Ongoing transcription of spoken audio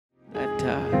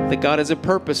that God has a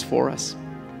purpose for us.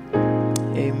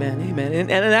 Amen, amen.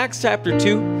 And in Acts chapter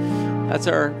 2, that's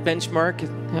our benchmark.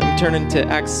 I'm turning to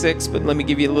Acts 6, but let me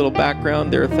give you a little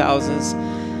background. There are thousands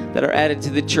that are added to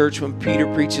the church when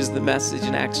Peter preaches the message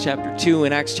in Acts chapter 2.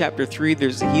 In Acts chapter 3,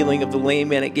 there's the healing of the lame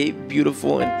man at Gate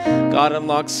Beautiful, and God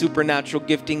unlocked supernatural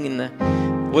gifting, and it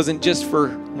wasn't just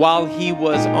for while he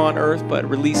was on earth, but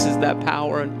releases that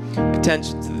power and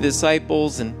potential to the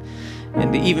disciples. And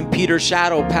even Peter's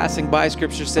shadow passing by,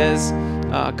 Scripture says,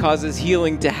 causes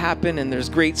healing to happen, and there's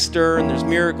great stir, and there's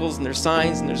miracles, and there's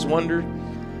signs, and there's wonder.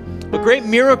 But great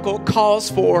miracle calls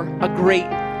for a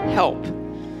great help.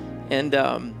 And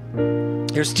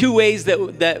there's two ways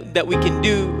that we can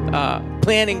do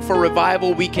planning for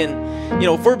revival. We can,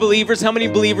 for believers, how many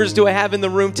believers do I have in the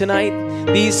room tonight?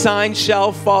 These signs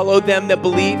shall follow them that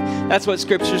believe. That's what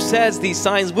Scripture says. These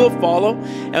signs will follow.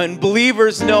 And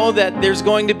believers know that there's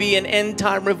going to be an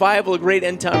end-time revival, a great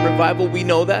end-time revival. We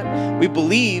know that. We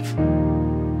believe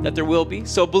that there will be.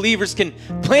 So believers can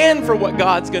plan for what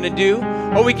God's going to do,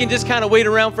 or we can just kind of wait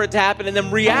around for it to happen and then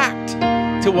react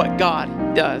to what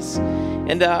God does.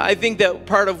 And I think that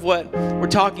part of what we're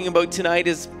talking about tonight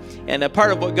is, and a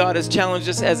part of what God has challenged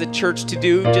us as a church to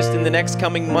do just in the next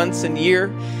coming months and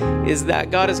year, is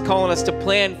that God is calling us to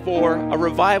plan for a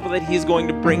revival that He's going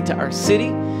to bring to our city,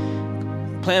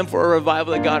 plan for a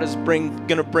revival that God is going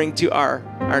to bring to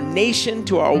our nation,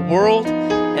 to our world.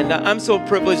 And I'm so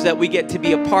privileged that we get to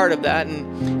be a part of that.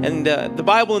 And the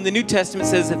Bible in the New Testament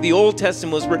says that the Old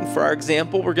Testament was written for our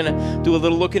example. We're going to do a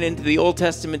little looking into the Old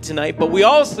Testament tonight. But we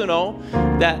also know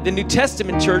that the New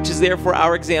Testament church is there for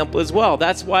our example as well.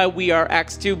 That's why we are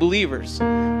Acts 2 believers.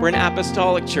 We're an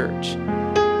apostolic church.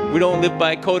 We don't live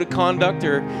by a code of conduct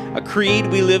or a creed.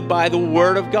 We live by the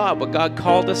Word of God, what God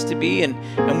called us to be.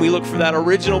 And we look for that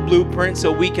original blueprint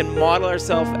so we can model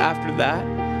ourselves after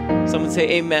that. Someone say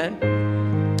amen.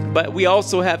 But we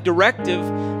also have directive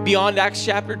beyond Acts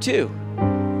chapter 2.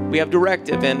 We have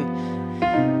directive.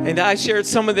 And I shared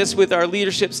some of this with our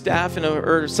leadership staff,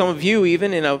 or some of you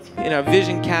even, in a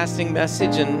vision casting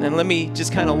message. And let me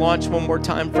just kind of launch one more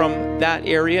time from that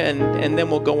area, and then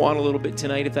we'll go on a little bit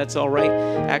tonight, if that's all right.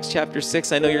 Acts chapter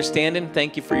 6. I know you're standing.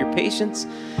 Thank you for your patience.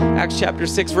 Acts chapter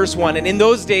 6, verse 1. And in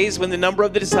those days, when the number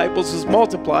of the disciples was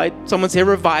multiplied, someone say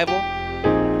revival,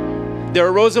 there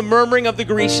arose a murmuring of the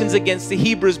Grecians against the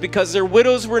Hebrews because their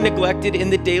widows were neglected in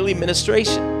the daily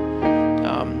ministration.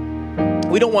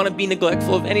 We don't want to be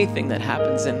neglectful of anything that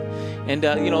happens. And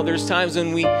there's times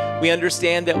when we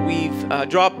understand that we've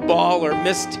dropped ball or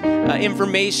missed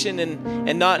information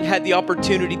and not had the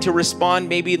opportunity to respond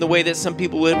maybe in the way that some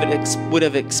people would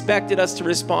have expected us to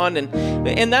respond.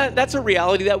 And that's a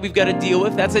reality that we've got to deal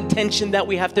with. That's a tension that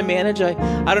we have to manage.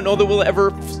 I don't know that we'll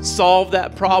ever solve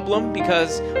that problem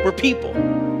because we're people.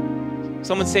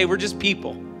 Someone say we're just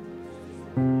people.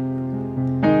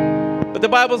 But the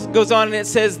Bible goes on and it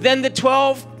says, then the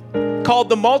 12 called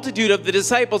the multitude of the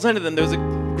disciples unto them. There was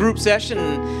a group session,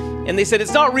 and they said,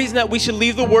 it's not reason that we should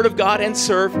leave the word of God and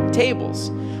serve tables.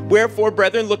 Wherefore,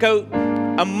 brethren, look out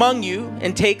among you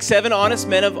and take 7 honest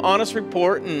men of honest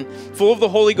report and full of the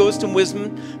Holy Ghost and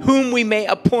wisdom, whom we may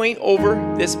appoint over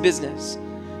this business.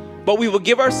 But we will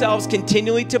give ourselves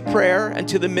continually to prayer and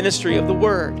to the ministry of the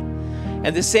word.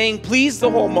 And the saying pleased the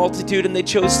whole multitude, and they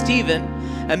chose Stephen,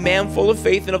 a man full of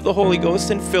faith and of the Holy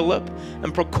Ghost, and Philip,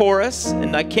 and Prochorus,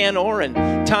 and Nicanor,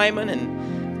 and Timon,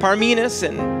 and Parmenas,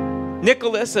 and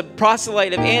Nicholas, a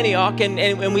proselyte of Antioch.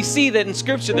 And we see that in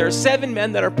Scripture there are 7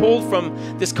 men that are pulled from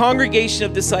this congregation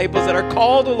of disciples that are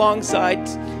called alongside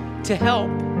to help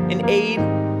and aid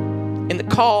in the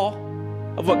call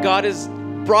of what God has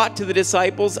brought to the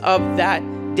disciples of that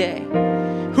day,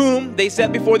 whom they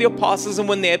set before the apostles, and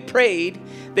when they had prayed,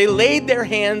 they laid their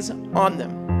hands on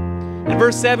them. And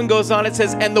verse 7 goes on, it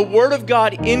says, and the word of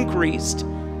God increased.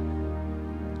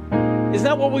 Isn't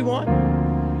that what we want?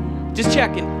 Just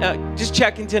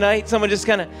checking tonight. Someone just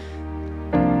kind of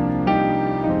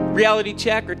reality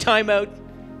check or timeout,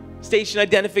 station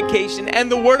identification.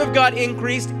 And the word of God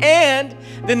increased, and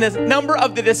then the number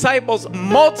of the disciples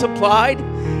multiplied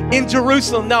in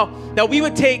Jerusalem. Now we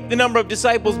would take the number of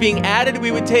disciples being added,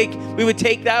 we would take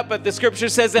that, but the Scripture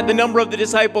says that the number of the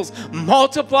disciples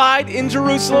multiplied in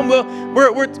Jerusalem.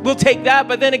 We'll take that,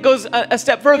 but then it goes a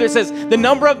step further. It says the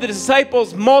number of the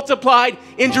disciples multiplied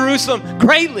in Jerusalem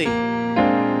greatly.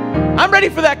 I'm ready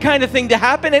for that kind of thing to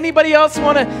happen. Anybody else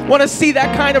want to see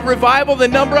that kind of revival? The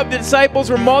number of the disciples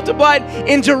were multiplied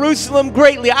in Jerusalem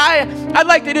greatly. I'd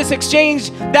like to just exchange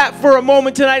that for a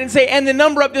moment tonight and say, and the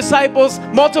number of disciples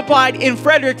multiplied in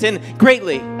Fredericton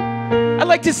greatly. I'd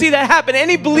like to see that happen.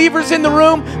 Any believers in the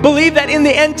room believe that in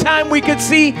the end time we could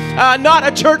see not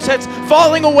a church that's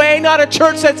falling away, not a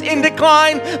church that's in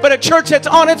decline, but a church that's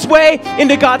on its way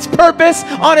into God's purpose,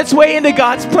 on its way into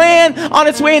God's plan, on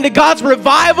its way into God's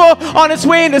revival, on its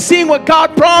way into seeing what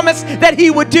God promised that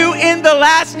he would do in the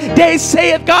last days.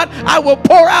 Saith God, I will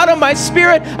pour out of my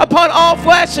spirit upon all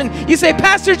flesh. And you say,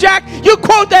 Pastor Jack, you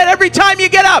quote that every time you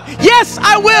get up. Yes,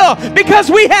 I will,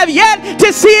 because we have yet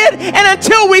to see it, and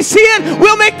until we see it,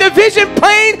 we'll make the vision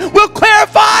plain, we'll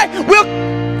clarify,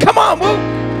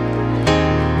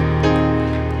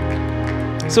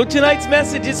 So tonight's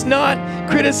message is not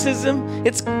criticism,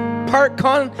 it's part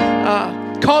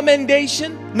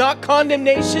commendation, not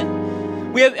condemnation.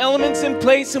 We have elements in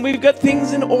place and we've got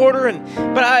things in order,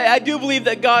 but I do believe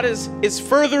that God is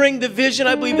furthering the vision.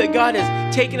 I believe that God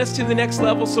has taken us to the next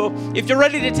level. So if you're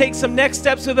ready to take some next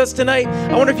steps with us tonight,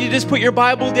 I wonder if you just put your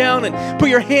Bible down and put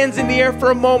your hands in the air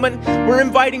for a moment. We're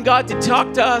inviting God to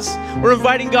talk to us. We're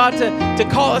inviting God to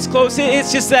call us close.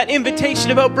 It's just that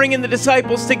invitation about bringing the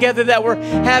disciples together that we're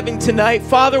having tonight.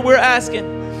 Father, we're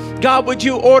asking, God, would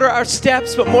you order our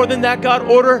steps, but more than that, God,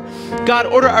 order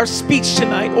our speech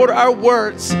tonight, order our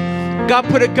words. God,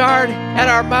 put a guard at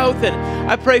our mouth, and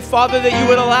I pray, Father, that you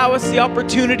would allow us the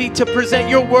opportunity to present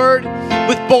your word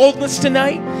with boldness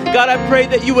tonight. God, I pray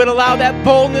that you would allow that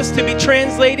boldness to be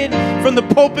translated from the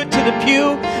pulpit to the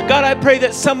pew. God, I pray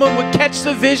that someone would catch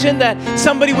the vision, that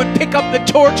somebody would pick up the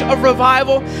torch of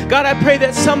revival. God, I pray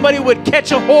that somebody would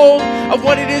catch a hold of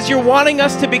what it is you're wanting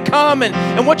us to become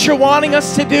and what you're wanting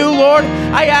us to do, Lord.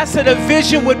 I ask that a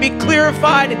vision would be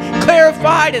clarified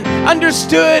and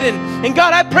understood. And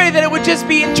God, I pray that it would just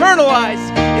be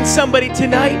internalized in somebody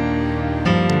tonight.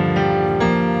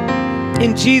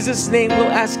 In Jesus' name, we'll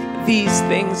ask these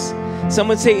things.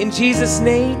 Someone say, in Jesus'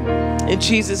 name,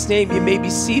 you may be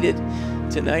seated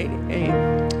tonight.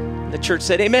 The church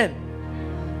said, amen.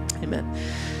 Amen.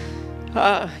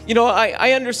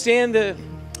 I understand that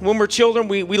when we're children,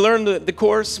 we learn the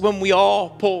course when we all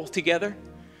pull together.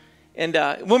 And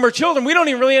when we're children, we don't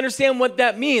even really understand what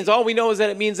that means. All we know is that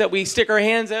it means that we stick our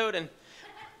hands out, and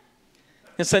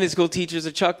Sunday school teachers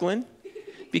are chuckling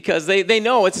because they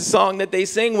know it's a song that they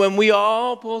sing when we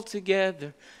all pull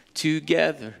together.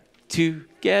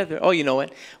 Oh, you know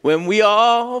it. When we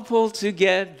all pull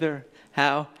together,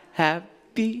 how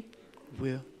happy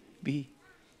we'll be.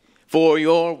 For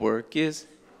your work is,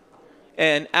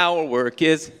 and our work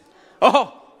is.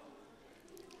 Oh,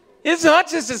 it's not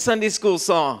just a Sunday school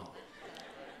song.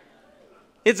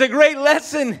 It's a great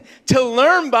lesson to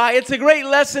learn by. It's a great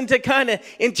lesson to kind of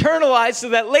internalize so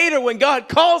that later when God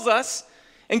calls us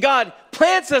and God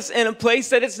plants us in a place,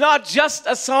 that it's not just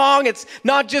a song, it's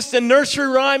not just a nursery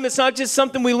rhyme, it's not just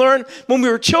something we learned when we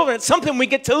were children, it's something we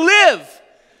get to live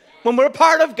when we're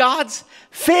part of God's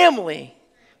family,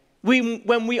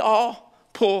 when we all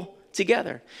pull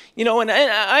together. And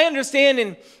I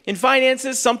understand in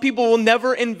finances, some people will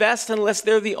never invest unless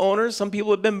they're the owners. Some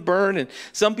people have been burned, and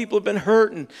some people have been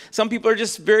hurt, and some people are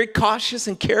just very cautious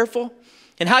and careful.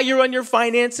 And how you run your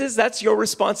finances, that's your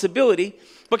responsibility.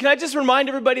 But can I just remind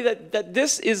everybody that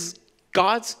this is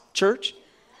God's church?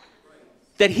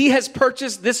 That he has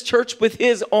purchased this church with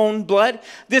his own blood.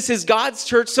 This is God's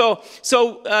church. So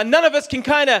none of us can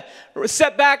kind of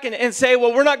sit back and say,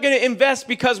 well, we're not going to invest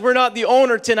because we're not the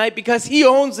owner tonight, because he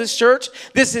owns this church.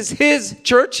 This is his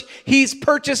church. He's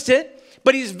purchased it.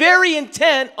 But he's very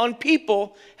intent on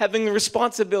people having the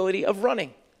responsibility of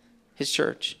running his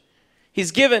church. He's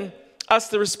given us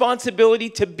the responsibility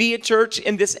to be a church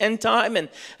in this end time. And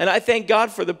I thank God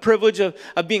for the privilege of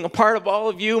being a part of all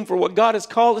of you and for what God has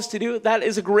called us to do. That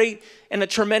is a great and a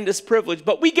tremendous privilege.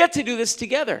 But we get to do this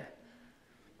together.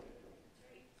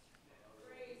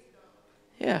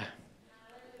 Yeah.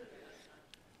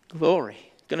 Glory.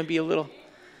 Going to be a little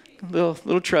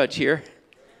trudge here.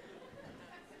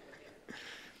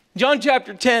 John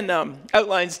chapter 10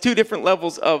 outlines two different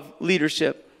levels of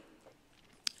leadership.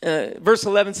 Verse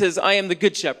 11 says, I am the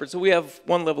good shepherd. So we have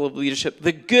one level of leadership.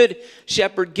 The good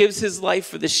shepherd gives his life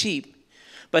for the sheep.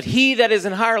 But he that is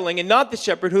an hireling, and not the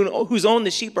shepherd, whose own the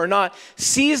sheep are not,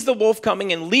 sees the wolf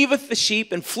coming and leaveth the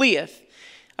sheep and fleeth.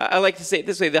 I like to say it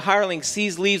this way. The hireling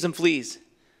sees, leaves, and flees.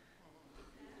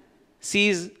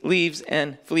 Sees, leaves,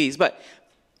 and flees. But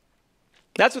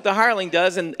that's what the hireling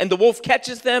does. And the wolf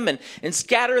catches them and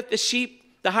scattereth the sheep.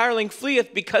 The hireling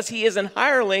fleeth because he is an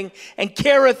hireling and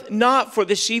careth not for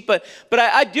the sheep. But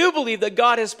I do believe that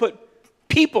God has put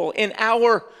people in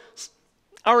our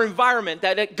our environment,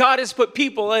 that God has put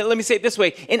people, let me say it this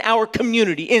way, in our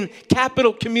community, in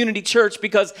Capital Community Church,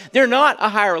 because they're not a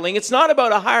hireling. It's not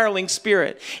about a hireling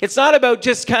spirit. It's not about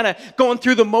just kind of going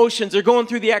through the motions or going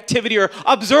through the activity or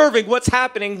observing what's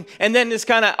happening and then just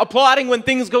kind of applauding when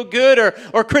things go good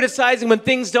or criticizing when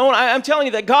things don't. I'm telling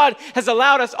you that God has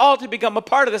allowed us all to become a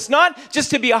part of this, not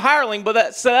just to be a hireling,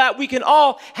 but so that we can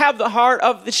all have the heart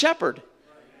of the shepherd.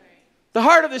 The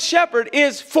heart of the shepherd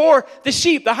is for the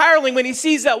sheep. The hireling, when he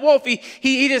sees that wolf,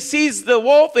 he just sees the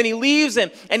wolf and he leaves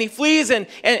and he flees. And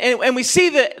we see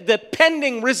the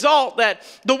pending result that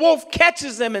the wolf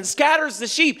catches them and scatters the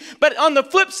sheep. But on the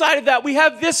flip side of that, we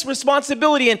have this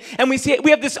responsibility and we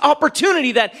have this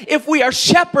opportunity that if we are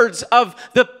shepherds of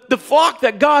the flock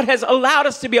that God has allowed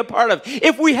us to be a part of,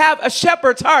 if we have a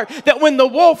shepherd's heart, that when the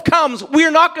wolf comes,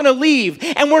 we're not going to leave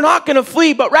and we're not going to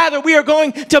flee, but rather we are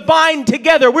going to bind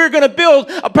together. We're going to build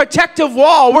a protective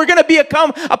wall. We're going to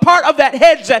become a part of that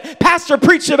hedge that Pastor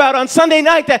preached about on Sunday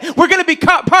night, that we're going to be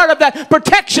part of that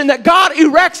protection that God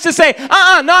erects to say,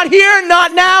 not here,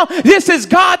 not now. This is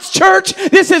God's church.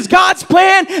 This is God's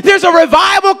plan. There's a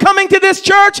revival coming to this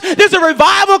church. There's a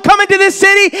revival coming to this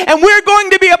city, and we're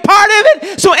going to be a part of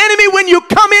it. So enemy, when you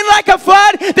come in like a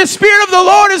flood, the Spirit of the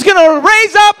Lord is going to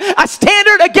raise up a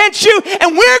standard against you,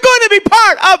 and we're going to be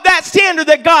part of that standard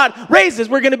that God raises.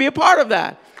 We're going to be a part of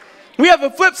that. We have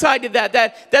a flip side to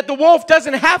that the wolf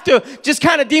doesn't have to just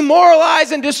kind of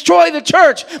demoralize and destroy the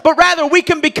church, but rather we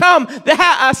can become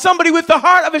somebody with the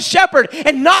heart of a shepherd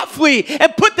and not flee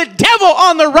and put the devil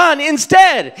on the run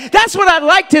instead. That's what I'd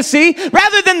like to see.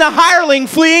 Rather than the hireling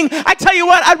fleeing, I tell you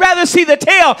what, I'd rather see the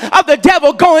tail of the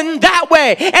devil going that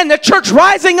way and the church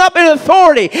rising up in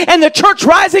authority and the church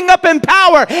rising up in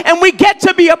power, and we get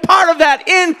to be a part of that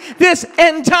in this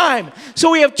end time. So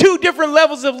we have two different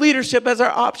levels of leadership as our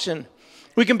option.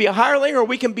 We can be a hireling or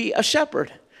we can be a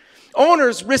shepherd.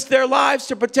 Owners risk their lives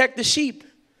to protect the sheep.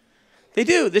 They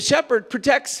do. The shepherd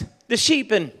protects the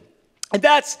sheep, and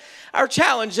that's our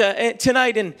challenge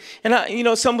tonight. And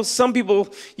some people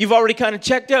you've already kind of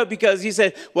checked out because you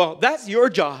said, well, that's your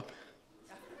job.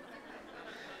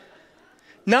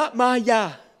 Not my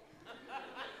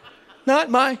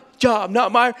Not my job,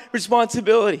 not my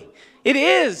responsibility. It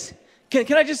is.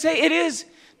 Can I just say it is?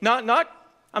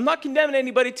 I'm not condemning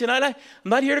anybody tonight. I'm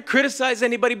not here to criticize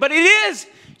anybody, but it is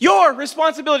your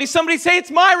responsibility. Somebody say it's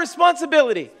my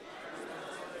responsibility.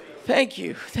 Thank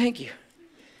you.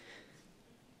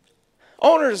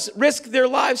 Owners risk their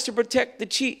lives to protect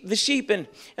the sheep. And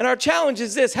our challenge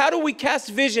is this: how do we cast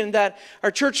vision that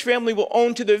our church family will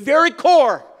own to the very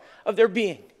core of their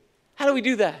being? How do we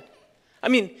do that? I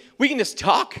mean, we can just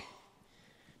talk.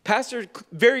 Pastor,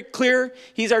 very clear.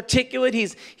 He's articulate.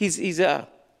 He's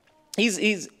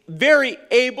very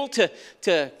able to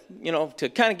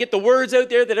kind of get the words out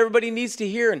there that everybody needs to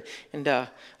hear. And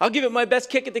I'll give it my best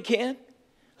kick at the can.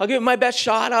 I'll give it my best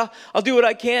shot. I'll do what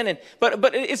I can.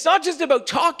 But it's not just about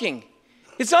talking.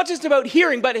 It's not just about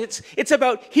hearing, but it's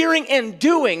about hearing and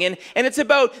doing. And it's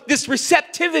about this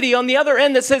receptivity on the other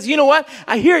end that says, you know what?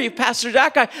 I hear you, Pastor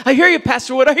Jack. I hear you,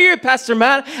 Pastor Wood. I hear you, Pastor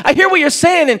Matt. I hear what you're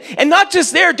saying. And not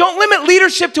just there. Don't limit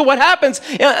leadership to what happens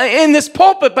in this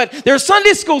pulpit. But there are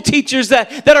Sunday school teachers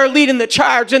that are leading the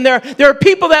charge. And there are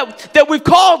people that we've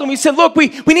called and we said, look, we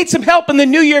need some help in the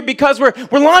new year because we're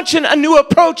launching a new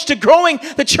approach to growing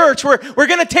the church. We're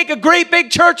going to take a great big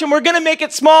church and we're going to make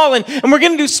it small. And we're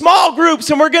going to do small groups.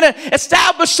 And we're going to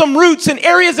establish some roots in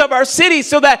areas of our city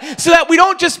so that we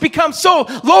don't just become so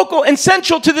local and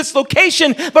central to this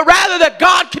location, but rather that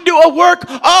God can do a work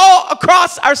all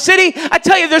across our city. I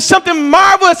tell you, there's something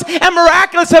marvelous and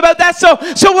miraculous about that. So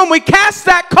when we cast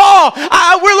that call,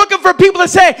 we're looking for people to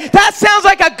say, that sounds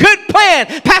like a good plan,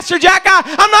 Pastor Jack.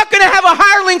 I'm not going to have a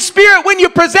hireling spirit when you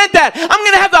present that. I'm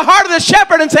going to have the heart of the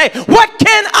shepherd and say, what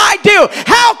can I do?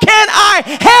 How can I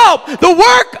help the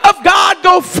work of God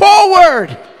go forward?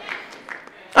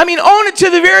 I mean, own it to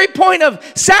the very point of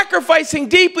sacrificing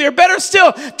deeply, or better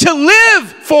still, to live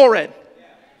for it.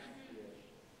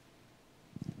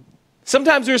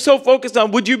 Sometimes we're so focused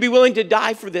on, would you be willing to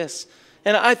die for this?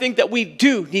 And I think that we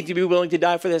do need to be willing to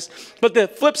die for this. But the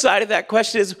flip side of that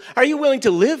question is, are you willing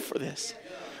to live for this?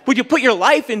 Would you put your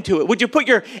life into it? Would you put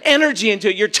your energy into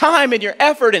it, your time and your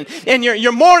effort and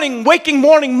your waking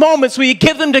morning moments where you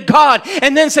give them to God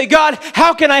and then say, God,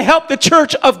 how can I help the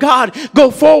church of God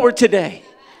go forward today?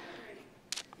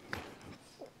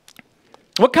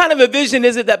 What kind of a vision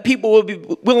is it that people will be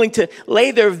willing to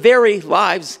lay their very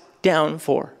lives down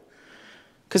for?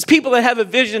 Because people that have a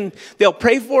vision, they'll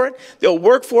pray for it, they'll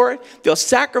work for it, they'll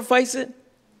sacrifice it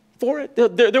for it.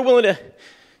 They're willing to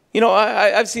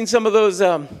I've seen some of those,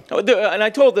 and I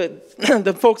told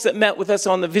the folks that met with us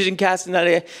on the Vision Cast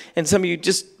tonight, and some of you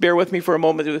just bear with me for a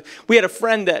moment. We had a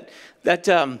friend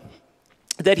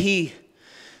that he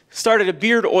started a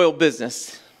beard oil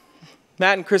business.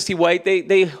 Matt and Christy White,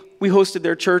 we hosted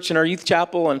their church in our youth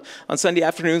chapel on Sunday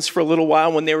afternoons for a little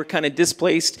while when they were kind of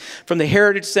displaced from the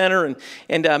Heritage Center,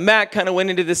 and Matt kind of went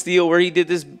into this deal where he did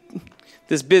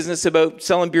this business about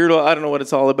selling beard oil. I don't know what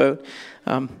it's all about.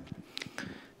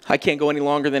 I can't go any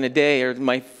longer than a day, or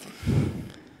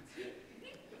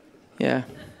yeah.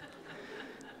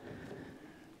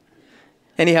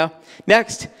 Anyhow,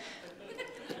 next.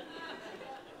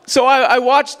 So I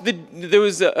watched, there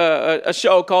was a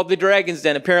show called The Dragon's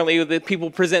Den. Apparently, the people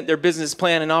present their business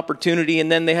plan and opportunity,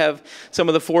 and then they have some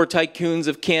of the 4 tycoons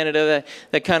of Canada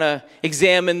that kind of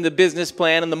examine the business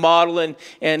plan and the model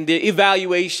and the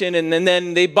evaluation, and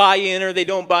then they buy in or they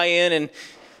don't buy in.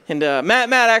 And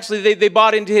Matt actually, they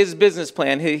bought into his business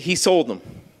plan. He sold them.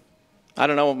 I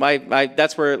don't know,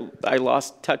 that's where I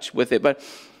lost touch with it, But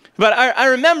I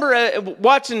remember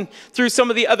watching through some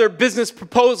of the other business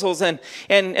proposals, and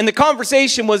the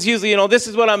conversation was usually, this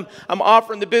is what I'm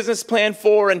offering the business plan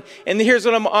for, and here's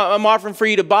what I'm offering for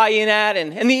you to buy in at,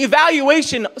 and the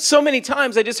evaluation, so many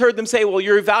times I just heard them say, well,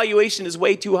 your evaluation is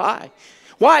way too high.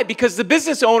 Why? Because the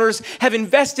business owners have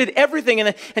invested everything,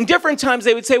 and different times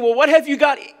they would say, well, what have you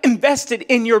got invested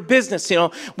in your business?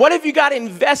 What have you got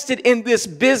invested in this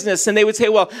business? And they would say,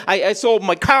 well, I sold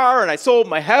my car, and I sold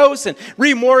my house, and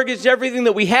remortgaged everything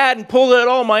that we had, and pulled out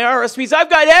all my RSPs.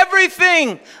 I've got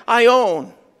everything I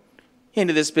own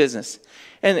into this business.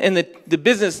 And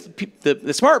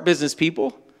the smart business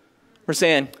people were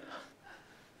saying,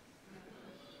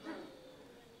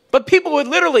 but people would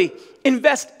literally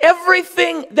invest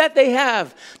everything that they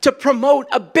have to promote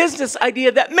a business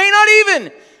idea that may not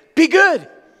even be good.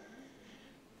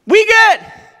 We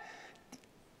get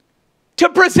to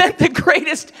present the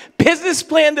greatest business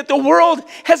plan that the world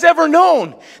has ever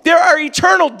known. There are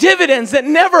eternal dividends that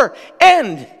never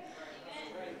end.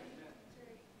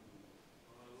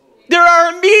 There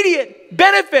are immediate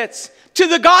benefits to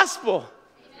the gospel.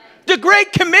 The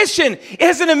Great Commission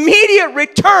is an immediate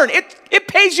return. It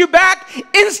pays you back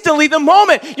instantly the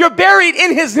moment you're buried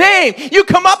in His name. You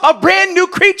come up a brand new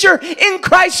creature in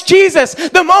Christ Jesus.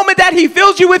 The moment that He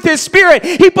fills you with His Spirit,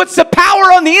 He puts the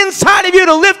power on the inside of you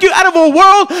to lift you out of a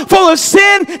world full of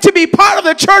sin, to be part of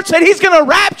the church that He's going to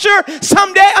rapture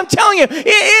someday. I'm telling you,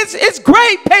 it's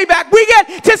great payback. We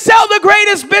get to sell the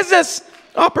greatest business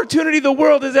opportunity the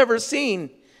world has ever seen.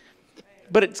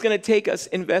 But it's going to take us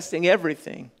investing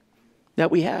everything that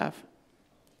we have.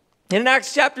 In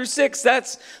Acts chapter 6,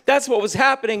 that's what was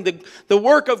happening. The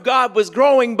work of God was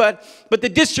growing, but the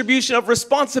distribution of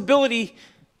responsibility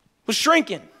was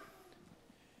shrinking.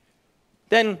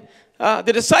 Then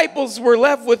the disciples were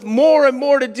left with more and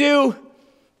more to do,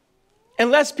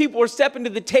 and less people were stepping to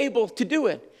the table to do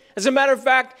it. As a matter of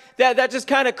fact, that just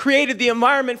kind of created the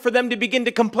environment for them to begin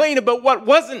to complain about what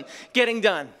wasn't getting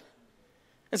done.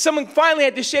 And someone finally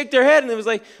had to shake their head, and it was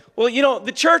like, well,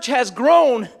 the church has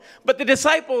grown, but the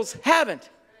disciples haven't.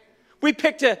 We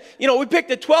picked a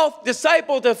 12th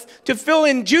disciple to fill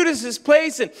in Judas's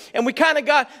place, and we kind of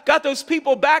got those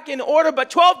people back in order, but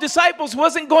 12 disciples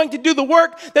wasn't going to do the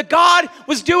work that God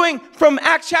was doing from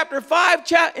Acts chapter 5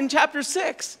 in chapter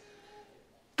 6.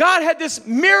 God had this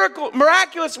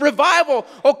miraculous revival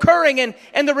occurring,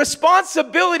 and the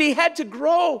responsibility had to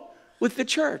grow with the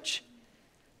church.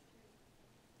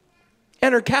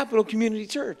 Enter Capital Community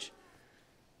Church.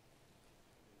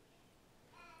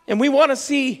 And we want to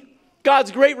see God's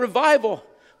great revival,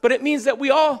 but it means that we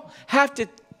all have to,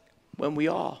 when we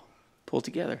all pull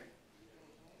together.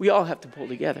 We all have to pull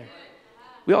together.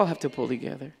 We all have to pull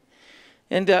together.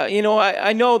 And,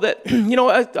 I know that,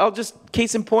 I'll just,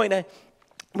 case in point,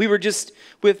 we were just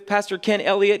with Pastor Ken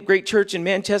Elliott, great church in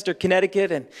Manchester,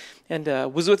 Connecticut,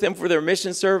 and was with them for their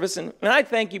mission service. And I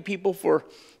thank you people for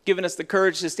giving us the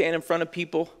courage to stand in front of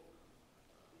people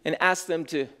and ask them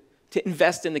to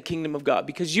invest in the kingdom of God,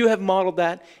 because you have modeled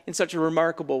that in such a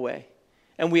remarkable way.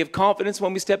 And we have confidence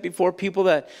when we step before people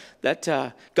that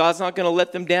God's not going to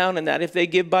let them down, and that if they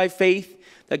give by faith,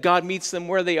 that God meets them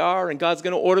where they are, and God's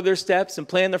going to order their steps and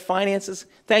plan their finances.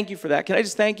 Thank you for that. Can I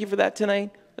just thank you for that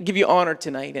tonight? I'll give you honor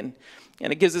tonight, and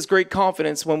it gives us great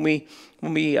confidence when we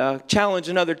challenge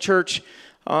another church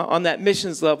on that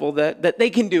missions level that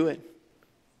they can do it.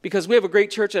 Because we have a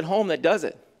great church at home that does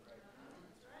it.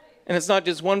 And it's not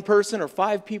just one person or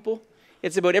 5 people.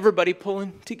 It's about everybody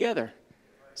pulling together.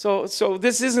 So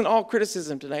this isn't all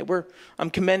criticism tonight.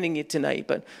 I'm commending you tonight.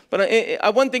 But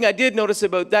one thing I did notice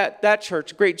about that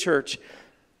church, great church,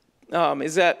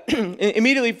 is that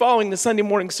immediately following the Sunday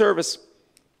morning service,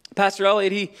 Pastor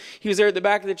Elliott, he was there at the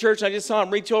back of the church, and I just saw him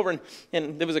reach over,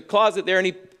 and there was a closet there, and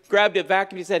he grabbed a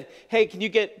vacuum. He said, "Hey, can you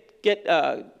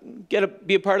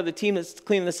be a part of the team that's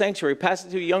cleaning the sanctuary?" Pass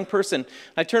it to a young person.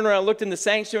 I turned around and looked in the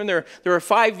sanctuary, and there were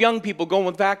 5 young people going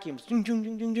with vacuums.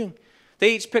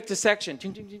 They each picked a section.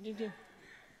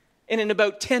 And in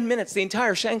about 10 minutes, the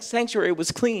entire sanctuary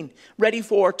was clean, ready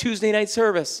for Tuesday night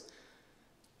service.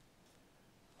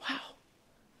 Wow.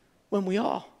 When we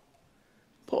all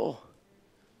pull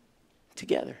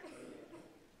together.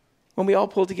 When we all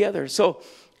pull together. So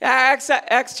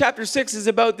Acts chapter 6 is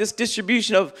about this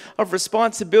distribution of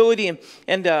responsibility, and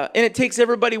it takes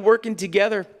everybody working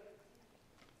together.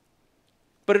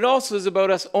 But it also is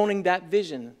about us owning that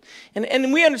vision.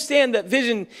 And we understand that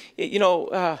vision, it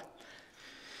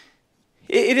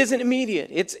isn't immediate.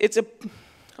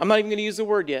 I'm not even going to use the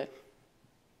word yet.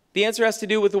 The answer has to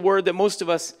do with a word that most of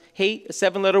us hate, a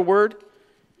 7-letter word.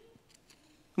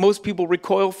 Most people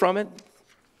recoil from it.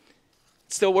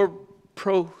 It's the word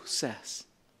process.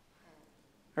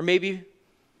 Or maybe,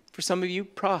 for some of you,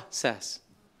 process.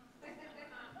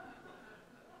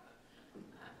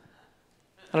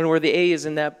 I don't know where the A is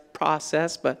in that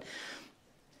process, but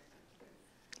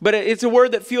it's a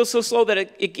word that feels so slow that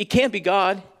it can't be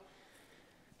God,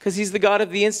 because he's the God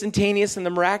of the instantaneous and the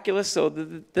miraculous, so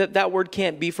that word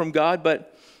can't be from God.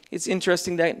 But it's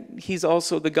interesting that he's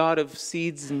also the God of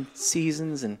seeds and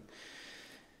seasons and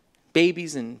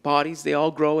babies and bodies. They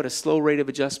all grow at a slow rate of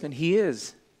adjustment. He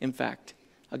is, in fact,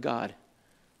 a God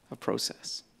of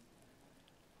process.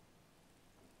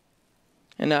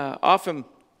 And often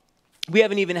we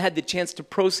haven't even had the chance to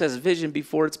process vision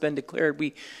before it's been declared.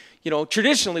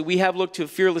 Traditionally, we have looked to a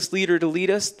fearless leader to lead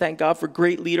us. Thank God for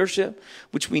great leadership,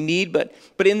 which we need. But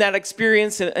in that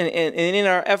experience and in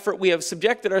our effort, we have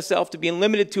subjected ourselves to being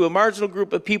limited to a marginal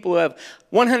group of people who have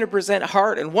 100%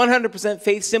 heart and 100%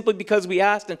 faith simply because we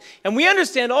asked. And we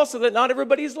understand also that not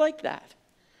everybody is like that.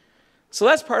 So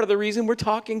that's part of the reason we're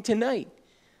talking tonight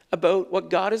about what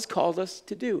God has called us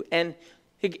to do. And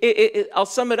I'll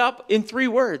sum it up in 3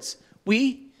 words.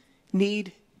 We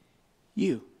need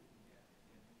you.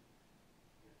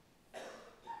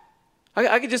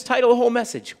 I could just title the whole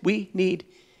message, We Need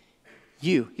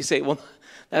You. You say, well,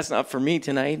 that's not for me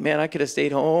tonight. Man, I could have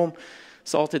stayed home,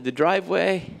 salted the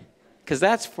driveway, because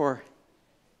that's for...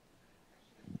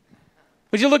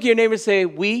 Would you look at your neighbor and say,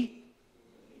 we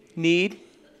need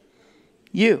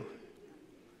you.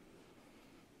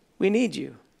 We need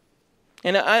you.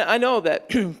 And I know that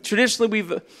traditionally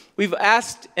we've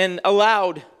asked and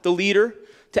allowed the leader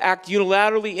to act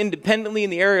unilaterally, independently in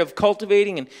the area of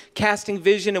cultivating and casting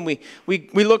vision. And we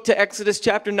look to Exodus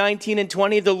chapter 19 and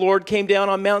 20. The Lord came down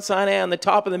on Mount Sinai on the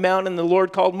top of the mountain, and the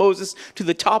Lord called Moses to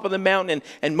the top of the mountain,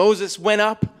 and Moses went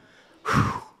up.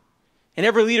 Whew. And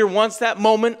every leader wants that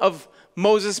moment of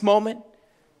Moses moment,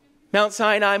 Mount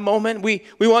Sinai moment. We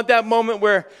want that moment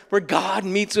where God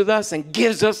meets with us and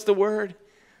gives us the word.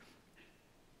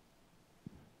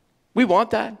 We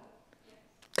want that,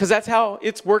 because that's how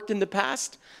it's worked in the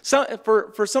past.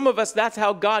 For some of us, that's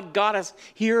how God got us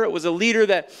here. It was a leader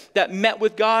that met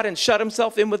with God and shut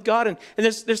himself in with God. And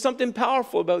there's something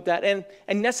powerful about that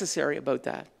and necessary about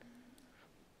that.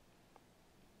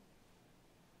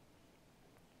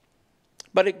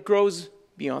 But it grows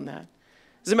beyond that.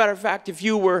 As a matter of fact, if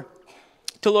you were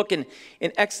to look in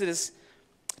Exodus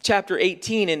chapter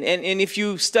 18, and if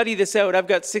you study this out, I've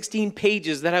got 16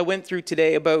 pages that I went through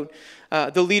today about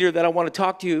the leader that I want to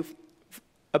talk to you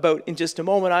about in just a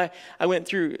moment. I went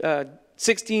through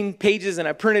 16 pages and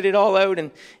I printed it all out,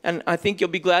 and I think you'll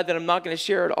be glad that I'm not going to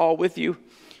share it all with you.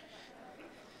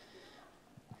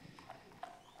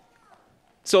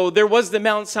 So there was the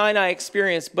Mount Sinai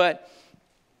experience, but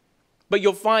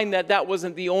you'll find that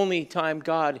wasn't the only time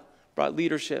God brought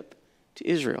leadership to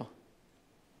Israel.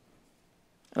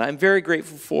 And I'm very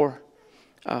grateful for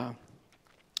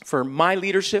my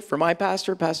leadership, for my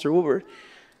pastor, Pastor Wilbur.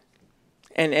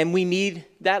 And we need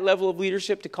that level of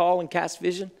leadership to call and cast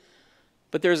vision.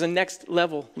 But there's a next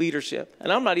level leadership.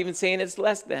 And I'm not even saying it's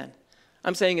less than.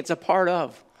 I'm saying it's a part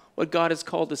of what God has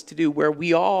called us to do, where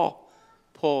we all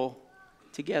pull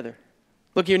together.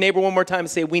 Look at your neighbor one more time and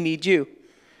say, we need you.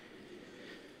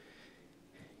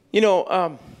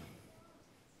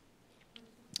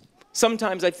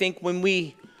 Sometimes I think when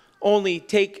we only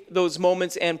take those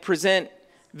moments and present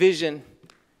vision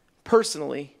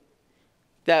personally,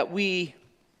 that we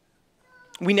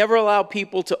never allow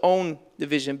people to own the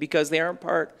vision because they aren't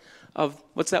part of,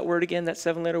 what's that word again, that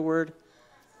 7-letter word?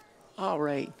 All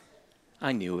right,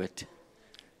 I knew it.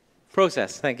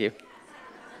 Process, thank you.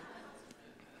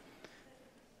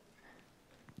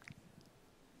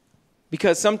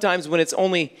 Because sometimes when it's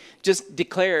only just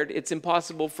declared, it's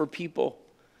impossible for people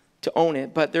to own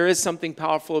it. But there is something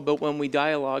powerful about when we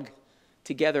dialogue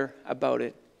together about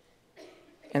it.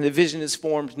 And the vision is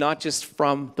formed not just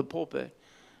from the pulpit,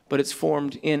 but it's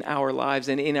formed in our lives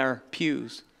and in our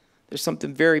pews. There's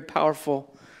something very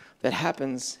powerful that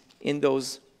happens in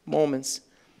those moments.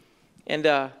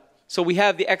 And so we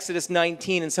have the Exodus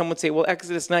 19, and some would say, well,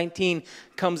 Exodus 19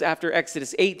 comes after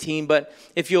Exodus 18. But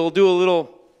if you'll do a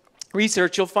little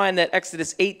research, you'll find that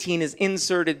Exodus 18 is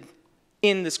inserted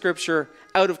in the scripture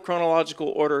out of chronological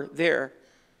order there,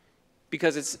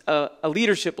 because it's a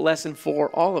leadership lesson for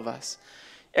all of us.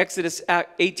 Exodus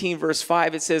 18 verse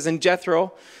 5, it says, and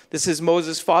Jethro, this is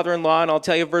Moses' father-in-law, and I'll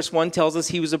tell you, verse 1 tells us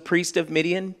he was a priest of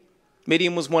Midian.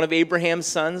 Midian was one of Abraham's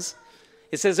sons.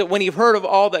 It says that when he heard of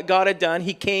all that God had done,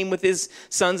 he came with his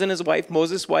sons and his wife,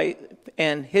 Moses' wife,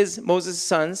 and Moses'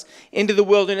 sons, into the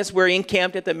wilderness where he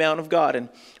encamped at the Mount of God. And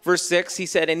verse 6, he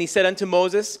said, and he said unto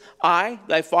Moses, I,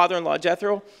 thy father-in-law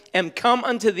Jethro, am come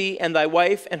unto thee, and thy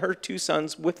wife and her 2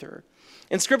 sons with her.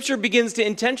 And Scripture begins to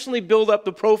intentionally build up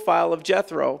the profile of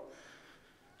Jethro.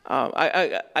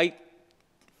 I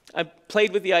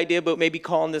played with the idea about maybe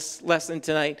calling this lesson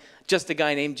tonight just a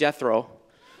guy named Jethro.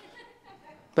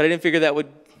 But I didn't figure that would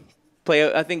play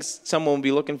out. I think someone will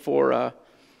be looking for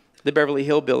the Beverly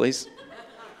Hillbillies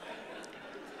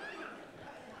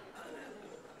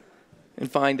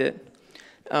and find it.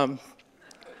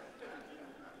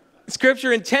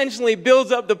 Scripture intentionally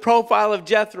builds up the profile of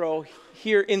Jethro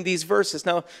here in these verses.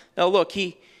 Now look,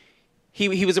 he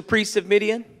was a priest of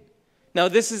Midian. Now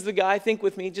this is the guy,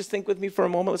 just think with me for a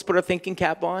moment. Let's put our thinking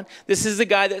cap on. This is the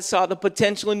guy that saw the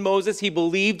potential in Moses. He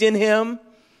believed in him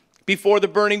before the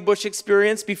burning bush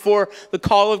experience, before the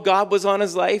call of God was on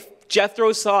his life.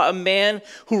 Jethro saw a man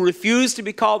who refused to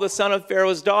be called the son of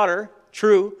Pharaoh's daughter,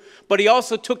 true, but he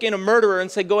also took in a murderer and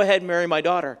said, go ahead, marry my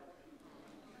daughter.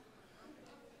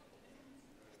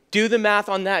 Do the math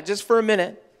on that just for a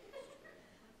minute.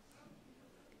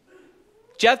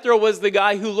 Jethro was the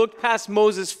guy who looked past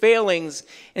Moses' failings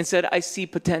and said, I see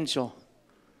potential.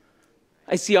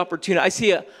 I see opportunity.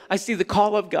 I see the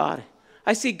call of God.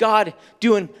 I see God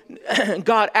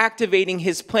activating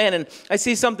his plan, and I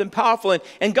see something powerful.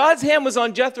 And God's hand was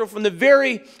on Jethro from the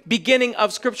very beginning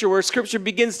of Scripture, where Scripture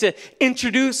begins to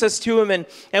introduce us to him.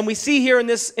 And we see here in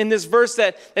this verse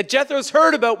that Jethro's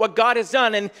heard about what God has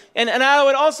done. And I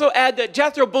would also add that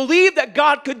Jethro believed that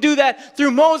God could do that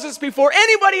through Moses before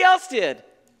anybody else did.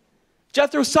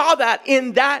 Jethro saw that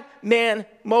in that man,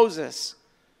 Moses.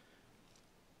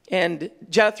 And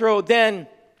Jethro then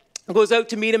goes out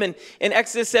to meet him in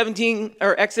Exodus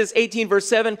 18 verse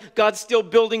 7. God's still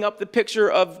building up the picture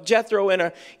of Jethro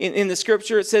in the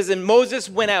scripture. It says, and Moses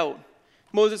went out.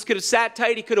 Moses could have sat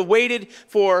tight. He could have waited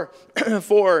for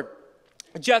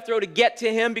Jethro to get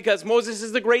to him, because Moses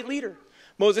is the great leader.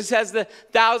 Moses has the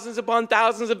thousands upon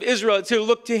thousands of Israel to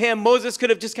look to him. Moses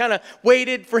could have just kind of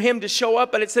waited for him to show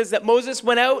up. But it says that Moses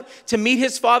went out to meet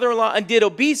his father-in-law and did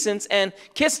obeisance and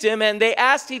kissed him. And they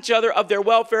asked each other of their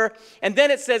welfare. And then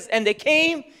it says, and they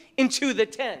came into the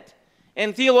tent.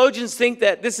 And theologians think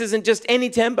that this isn't just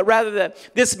any tent, but rather that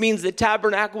this means the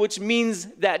tabernacle, which means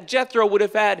that Jethro would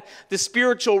have had the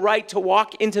spiritual right to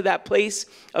walk into that place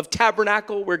of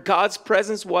tabernacle where God's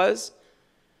presence was.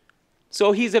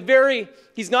 So he's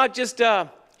not just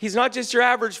your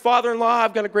average father-in-law.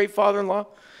 I've got a great father-in-law.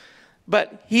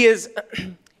 But he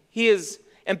is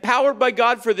empowered by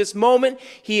God for this moment.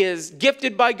 He is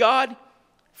gifted by God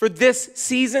for this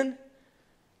season.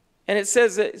 And it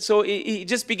says that, so he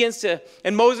just begins to,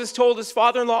 and Moses told his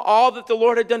father-in-law all that the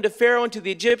Lord had done to Pharaoh and to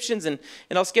the Egyptians. And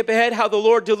I'll skip ahead, how the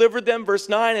Lord delivered them, verse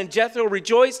 9. And Jethro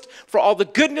rejoiced for all the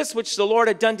goodness which the Lord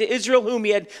had done to Israel, whom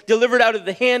he had delivered out of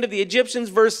the hand of the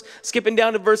Egyptians. Skipping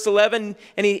down to verse 11.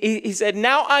 And he said,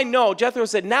 Jethro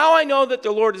said, now I know that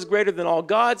the Lord is greater than all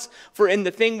gods, for in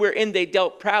the thing wherein they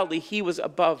dealt proudly, he was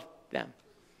above them.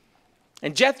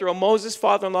 And Jethro, Moses'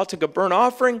 father-in-law, took a burnt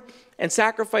offering and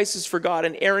sacrifices for God.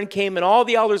 And Aaron came and all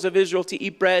the elders of Israel to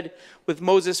eat bread with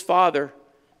Moses'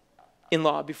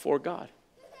 father-in-law before God.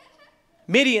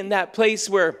 Midian, that place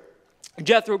where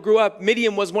Jethro grew up,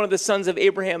 Midian was one of the sons of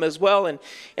Abraham as well.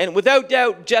 And without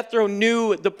doubt, Jethro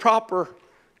knew the proper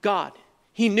God.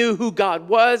 He knew who God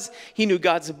was. He knew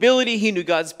God's ability. He knew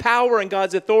God's power and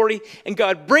God's authority. And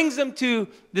God brings him to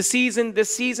this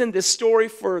story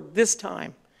for this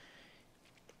time.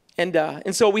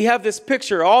 And so we have this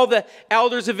picture, all the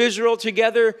elders of Israel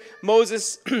together.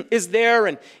 Moses is there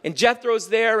and Jethro's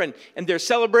there, and they're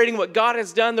celebrating what God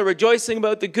has done. They're rejoicing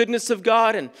about the goodness of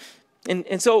God.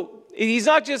 And so he's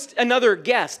not just another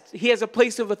guest. He has a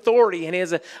place of authority and he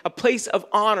has a place of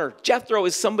honor. Jethro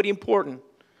is somebody important.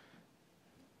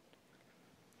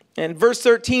 And verse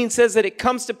 13 says that it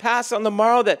comes to pass on the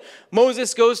morrow that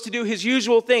Moses goes to do his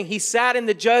usual thing. He sat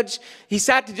to judge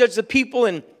the people,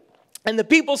 and the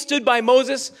people stood by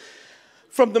Moses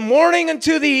from the morning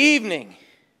until the evening.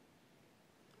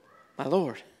 My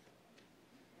Lord.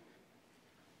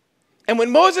 And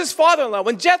when Moses' father-in-law,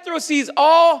 when Jethro sees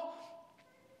all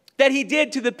that he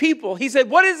did to the people, he said,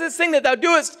 what is this thing that thou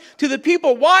doest to the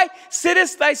people? Why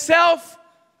sittest thyself?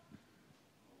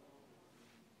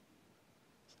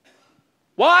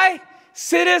 Why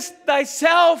sittest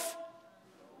thyself?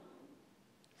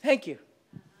 Thank you.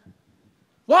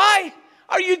 Why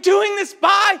are you doing this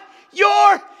by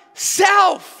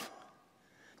yourself?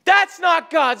 That's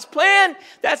not God's plan.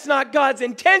 That's not God's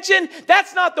intention.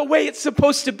 That's not the way it's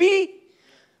supposed to be.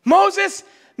 Moses,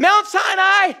 Mount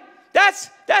Sinai, that's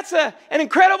an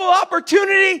incredible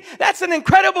opportunity. That's an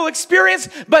incredible experience.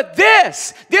 But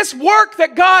this work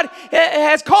that God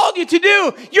has called you to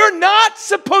do, you're not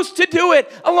supposed to do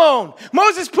it alone.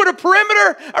 Moses put a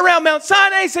perimeter around Mount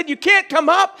Sinai. He said, you can't come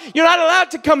up. You're not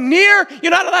allowed to come near.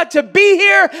 You're not allowed to be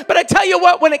here. But I tell you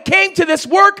what, when it came to this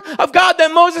work of God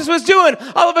that Moses was doing,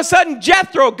 all of a sudden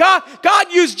Jethro, God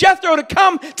used Jethro to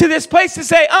come to this place to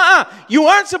say, you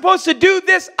aren't supposed to do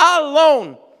this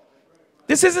alone.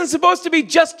 This isn't supposed to be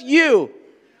just you.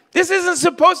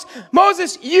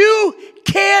 Moses, you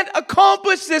can't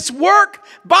accomplish this work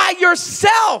by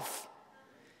yourself.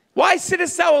 Why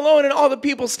sittest thou alone and all the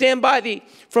people stand by thee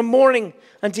from morning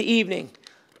unto evening?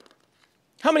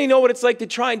 How many know what it's like to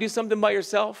try and do something by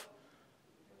yourself?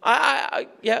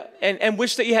 Yeah, and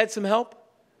wish that you had some help?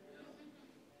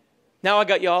 Now I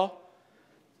got y'all.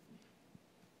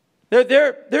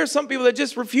 There are some people that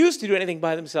just refuse to do anything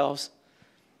by themselves.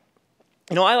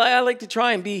 You know, I like to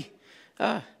try and be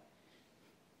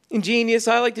ingenious.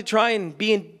 I like to try and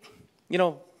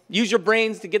use your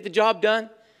brains to get the job done.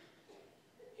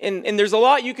 And there's a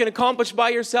lot you can accomplish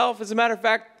by yourself. As a matter of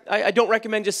fact, I don't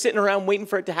recommend just sitting around waiting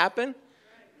for it to happen.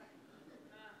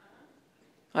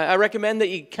 I recommend that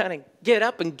you kind of get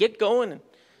up and get going.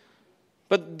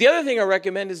 But the other thing I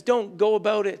recommend is don't go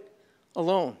about it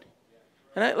alone.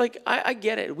 And I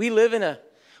get it. We live in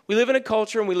a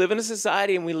culture, and we live in a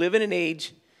society, and we live in an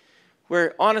age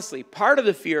where, honestly, part of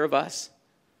the fear of us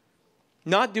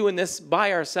not doing this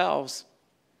by ourselves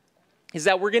is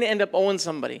that we're going to end up owing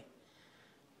somebody.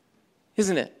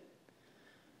 Isn't it?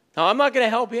 Now, I'm not going to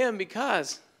help him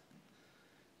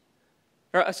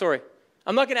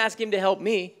I'm not going to ask him to help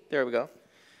me. There we go.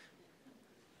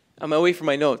 I'm away from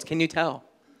my notes. Can you tell?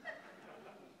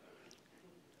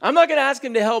 I'm not going to ask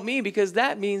him to help me because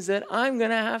that means that I'm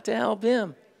going to have to help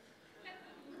him.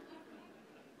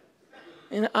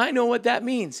 And I know what that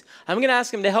means. I'm going to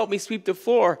ask him to help me sweep the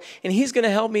floor, and he's going to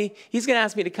help me. He's going to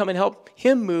ask me to come and help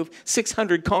him move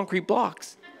 600 concrete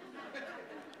blocks.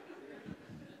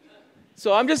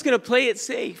 So I'm just going to play it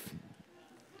safe.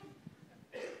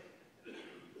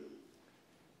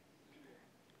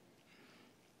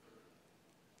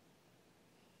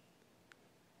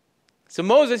 So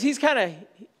Moses, he's kind of,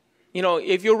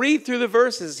 if you read through the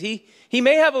verses, he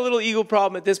may have a little ego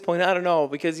problem at this point. I don't know,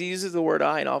 because he uses the word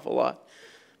I an awful lot.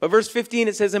 But verse 15,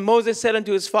 it says, and Moses said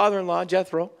unto his father-in-law,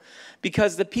 Jethro,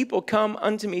 because the people come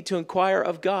unto me to inquire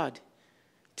of God.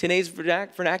 Today's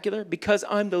vernacular, because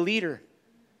I'm the leader.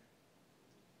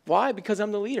 Why? Because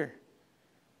I'm the leader.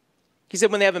 He said,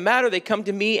 when they have a matter, they come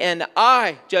to me, and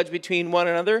I judge between one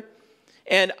another,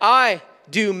 and I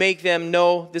do make them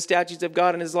know the statutes of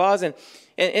God and his laws. And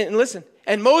listen,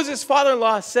 and Moses'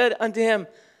 father-in-law said unto him,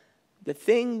 the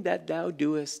thing that thou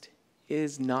doest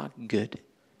is not good.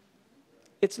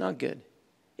 It's not good.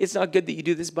 It's not good that you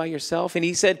do this by yourself. And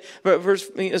he said,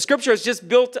 Scripture has just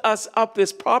built us up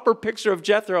this proper picture of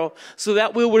Jethro so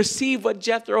that we'll receive what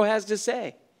Jethro has to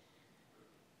say.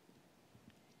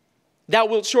 Thou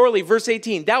wilt surely, verse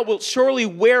 18, thou wilt surely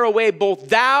wear away both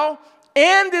thou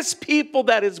and this people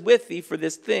that is with thee, for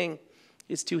this thing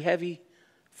is too heavy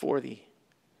for thee.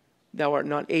 Thou art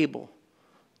not able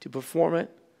to perform it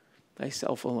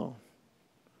thyself alone.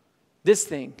 This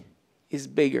thing is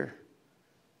bigger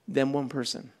than one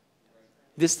person.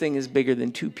 This thing is bigger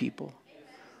than two people.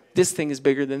 This thing is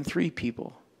bigger than three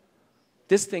people.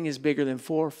 This thing is bigger than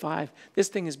 4 or 5. This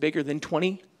thing is bigger than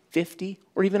 20, 50,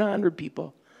 or even 100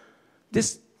 people.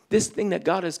 This thing that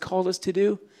God has called us to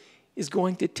do is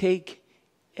going to take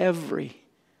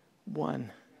everyone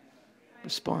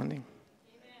responding.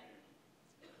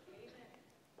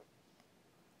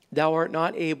 Thou art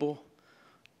not able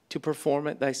to perform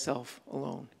it thyself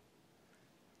alone.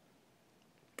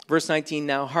 Verse 19,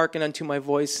 now hearken unto my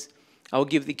voice. I will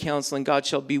give thee counsel, and God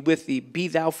shall be with thee. Be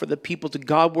thou for the people to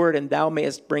Godward, and thou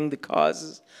mayest bring the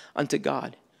causes unto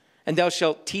God. And thou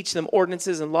shalt teach them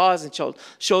ordinances and laws, and shalt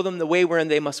show them the way wherein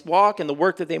they must walk, and the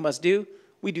work that they must do.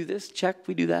 We do this, check,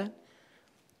 we do that.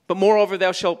 But moreover,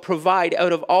 thou shalt provide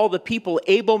out of all the people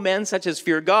able men, such as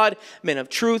fear God, men of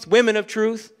truth, women of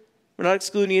truth. We're not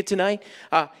excluding you tonight.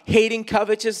 Hating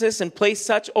covetousness, and place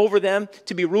such over them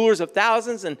to be rulers of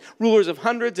thousands, and rulers of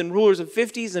hundreds, and rulers of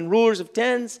fifties, and rulers of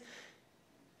tens.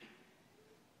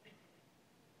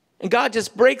 And God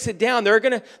just breaks it down.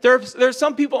 There are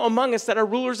some people among us that are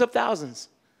rulers of thousands.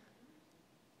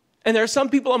 And there are some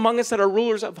people among us that are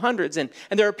rulers of hundreds. And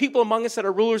there are people among us that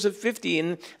are rulers of 50.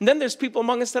 And then there's people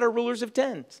among us that are rulers of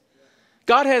tens.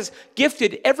 God has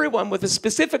gifted everyone with a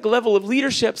specific level of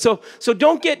leadership. So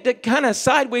don't get kind of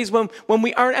sideways when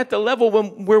we aren't at the level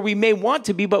where we may want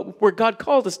to be, but where God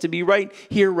called us to be right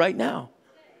here, right now.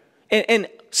 And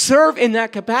serve in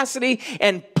that capacity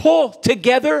and pull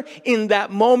together in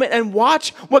that moment and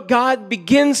watch what God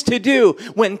begins to do.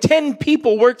 When 10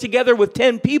 people work together with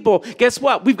 10 people, guess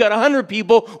what? We've got 100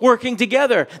 people working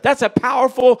together. That's a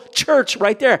powerful church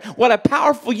right there. What a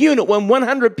powerful unit when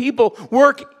 100 people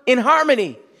work in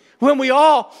harmony. When we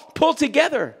all pull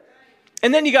together.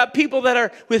 And then you got people that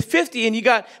are with 50, and you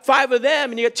got 5 of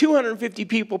them, and you got 250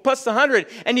 people plus the 100,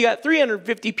 and you got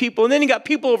 350 people, and then you got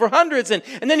people over hundreds, and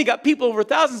then you got people over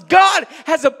thousands. God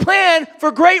has a plan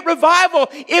for great revival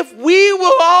if we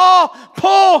will all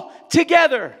pull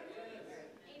together.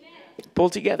 Amen.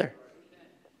 Pull together.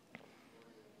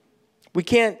 We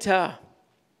can't,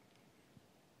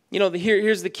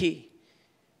 here's the key.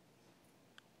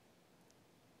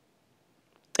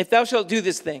 If thou shalt do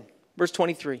this thing, verse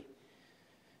 23.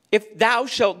 If thou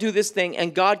shalt do this thing,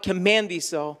 and God command thee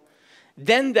so,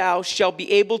 then thou shalt be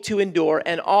able to endure,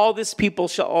 and all this people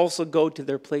shall also go to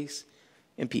their place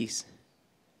in peace.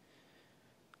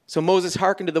 So Moses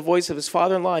hearkened to the voice of his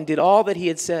father-in-law and did all that he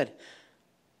had said.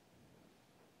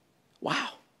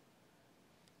 Wow.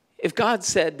 If God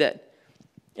said that,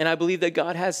 and I believe that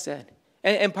God has said,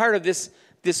 and part of this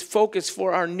focus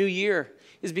for our new year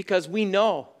is because we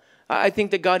know, I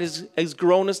think that God has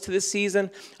grown us to this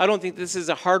season. I don't think this is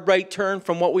a hard right turn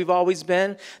from what we've always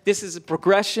been. This is a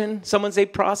progression. Someone say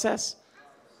process.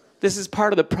 This is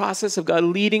part of the process of God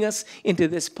leading us into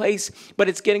this place. But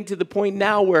it's getting to the point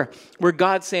now where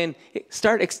God's saying,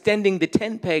 start extending the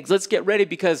tent pegs. Let's get ready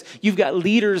because you've got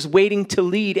leaders waiting to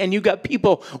lead. And you've got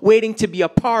people waiting to be a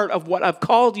part of what I've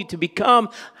called you to become.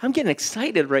 I'm getting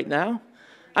excited right now.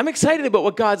 I'm excited about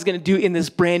what God's going to do in this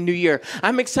brand new year.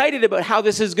 I'm excited about how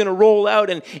this is going to roll out.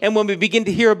 And when we begin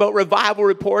to hear about revival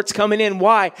reports coming in,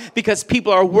 why? Because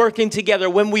people are working together.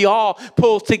 When we all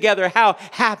pull together, how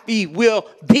happy we'll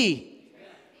be.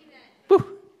 Woo.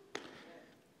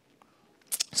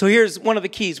 So here's one of the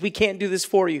keys. We can't do this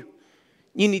for you.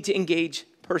 You need to engage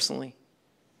personally.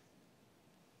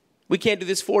 We can't do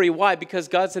this for you. Why? Because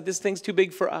God said this thing's too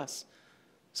big for us.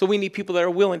 So we need people that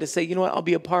are willing to say, you know what, I'll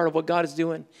be a part of what God is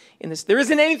doing in this. There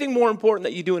isn't anything more important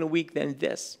that you do in a week than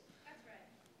this. That's right.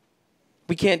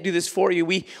 We can't do this for you.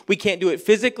 We can't do it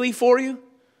physically for you.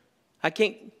 I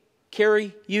can't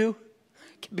carry you.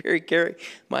 I can carry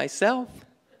myself.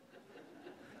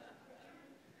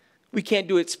 We can't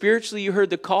do it spiritually. You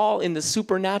heard the call in the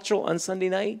supernatural on Sunday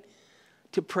night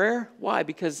to prayer. Why?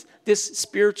 Because this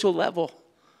spiritual level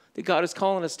that God is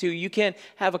calling us to. You can't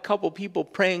have a couple people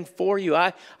praying for you.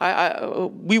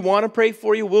 We want to pray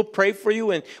for you. We'll pray for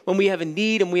you. And when we have a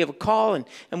need and we have a call and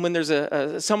when there's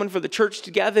someone for the church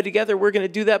to gather together, we're going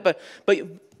to do that. But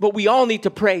we all need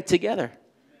to pray together.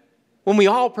 When we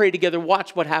all pray together,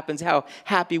 watch what happens, how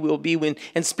happy we'll be.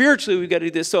 And spiritually, we've got to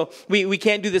do this. So we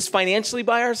can't do this financially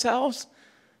by ourselves.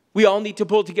 We all need to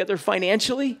pull together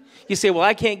financially. You say, well,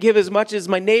 I can't give as much as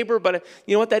my neighbor, but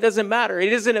you know what? That doesn't matter.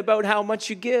 It isn't about how much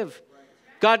you give.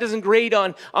 God doesn't grade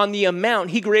on the amount.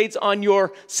 He grades on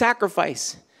your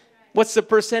sacrifice. What's the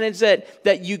percentage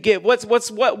that you give? What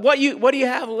do you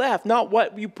have left? Not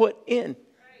what you put in.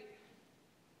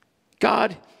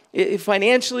 God,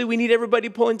 financially, we need everybody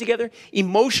pulling together.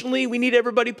 Emotionally, we need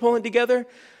everybody pulling together.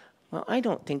 Well, I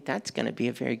don't think that's going to be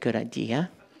a very good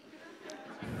idea.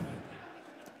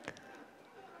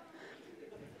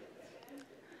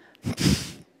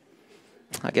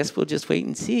 I guess we'll just wait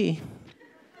and see.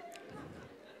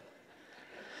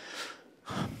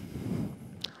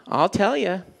 I'll tell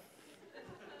you.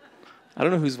 I don't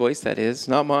know whose voice that is.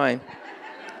 Not mine.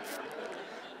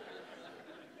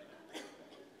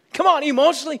 Come on,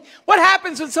 emotionally. What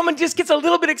happens when someone just gets a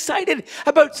little bit excited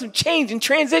about some change and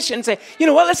transition and say, you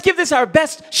know what, let's give this our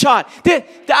best shot.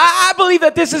 I believe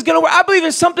that this is going to work. I believe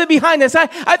there's something behind this.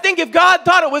 I think if God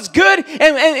thought it was good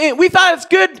and we thought it's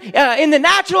good in the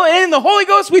natural and in the Holy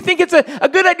Ghost, we think it's a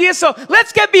good idea. So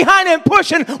let's get behind it and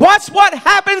push and watch what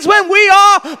happens when we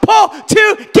all pull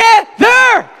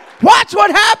together. Watch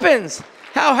what happens.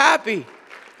 How happy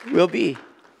we'll be.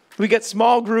 We got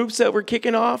small groups that we're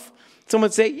kicking off. Someone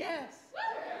say, yes.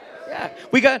 Yeah.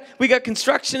 We got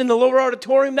construction in the lower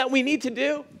auditorium that we need to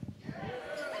do.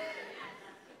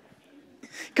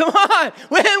 Come on.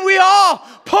 When we all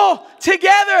pull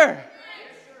together.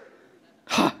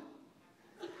 Huh.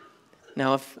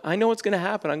 Now, if I know what's going to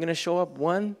happen, I'm going to show up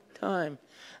one time.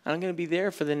 And I'm going to be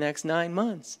there for the next 9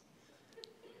 months.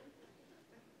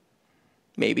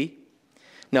 Maybe.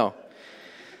 No,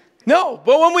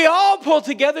 but when we all pull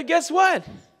together, guess what?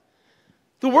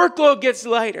 The workload gets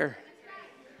lighter.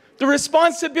 The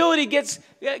responsibility gets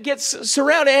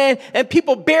surrounded, and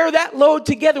people bear that load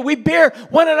together. We bear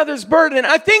one another's burden. And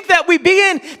I think that we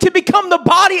begin to become the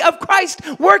body of Christ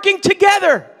working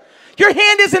together. Your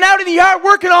hand isn't out in the yard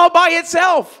working all by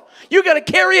itself. You got to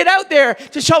carry it out there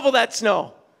to shovel that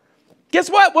snow. Guess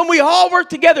what? When we all work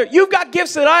together, you've got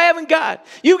gifts that I haven't got.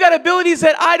 You've got abilities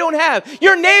that I don't have.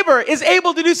 Your neighbor is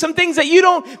able to do some things that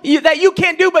you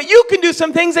can't do, but you can do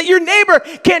some things that your neighbor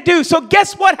can't do. So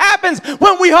guess what happens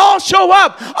when we all show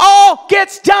up? All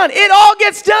gets done. It all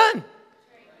gets done.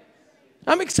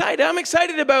 I'm excited. I'm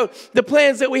excited about the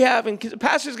plans that we have. And the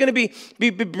pastor's going to be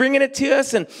bringing it to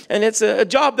us, and it's a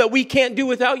job that we can't do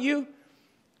without you.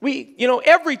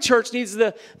 Every church needs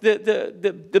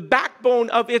the backbone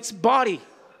of its body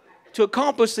to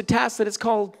accomplish the task that it's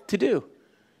called to do.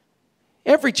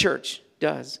 Every church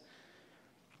does.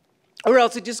 Or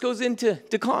else it just goes into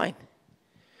decline.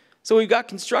 So we've got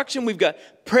construction, we've got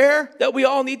prayer that we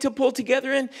all need to pull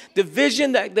together in, the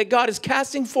vision that God is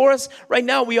casting for us. Right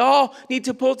now, we all need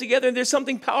to pull together. And there's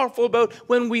something powerful about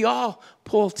when we all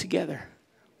pull together.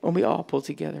 When we all pull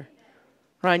together.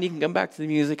 Ryan, you can come back to the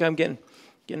music. I'm getting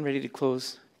ready to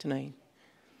close tonight.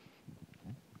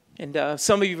 And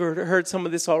some of you have heard some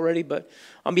of this already, but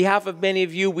on behalf of many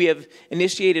of you, we have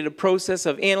initiated a process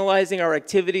of analyzing our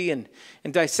activity and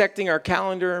dissecting our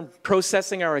calendar and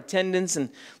processing our attendance and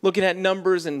looking at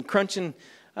numbers and crunching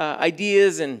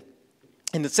ideas and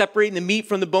separating the meat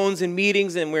from the bones in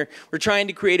meetings. And we're trying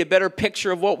to create a better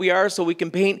picture of what we are so we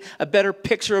can paint a better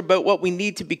picture about what we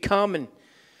need to become.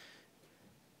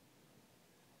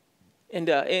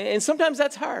 And sometimes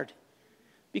that's hard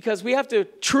because we have to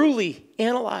truly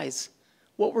analyze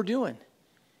what we're doing.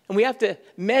 And we have to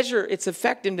measure its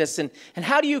effectiveness. And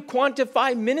how do you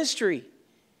quantify ministry?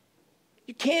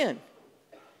 You can.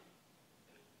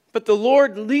 But the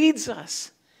Lord leads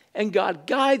us and God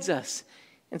guides us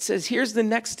and says, here's the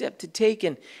next step to take.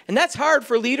 And that's hard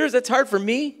for leaders. That's hard for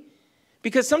me.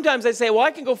 Because sometimes I say, well,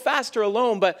 I can go faster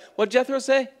alone. But what Jethro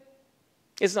say?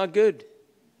 It's not good.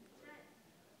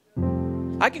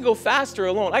 I can go faster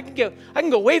alone. I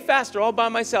can go way faster all by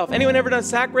myself. Anyone ever done a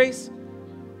sack race?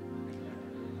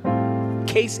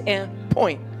 Case and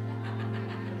point.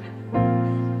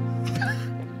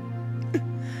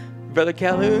 Brother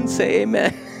Calhoun, say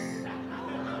amen.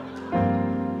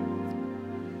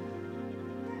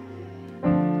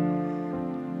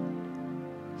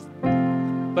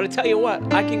 But I tell you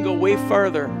what, I can go way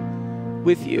farther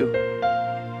with you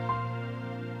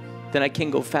than I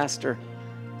can go faster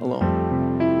alone.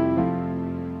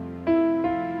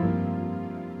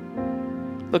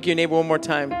 Look at your neighbor one more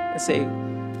time and say,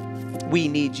 we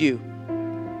need you.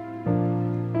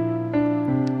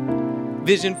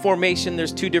 Vision formation,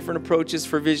 there's two different approaches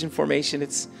for vision formation.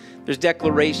 There's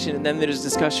declaration and then there's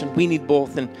discussion. We need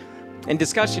both. And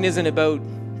discussion isn't about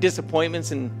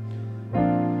disappointments, and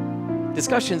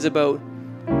discussion's about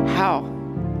how.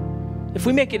 If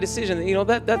we make a decision,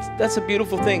 that's a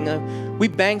beautiful thing. We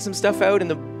bang some stuff out in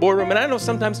the boardroom, and I know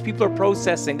sometimes people are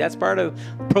processing. That's part of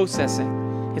processing.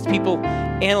 It's people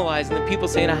analyzing, and people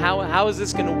saying, how is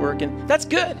this going to work? And that's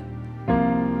good.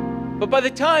 But by the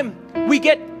time we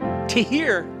get to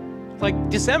hear, like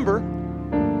December,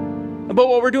 about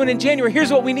what we're doing in January,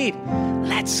 here's what we need.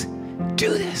 Let's do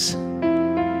this.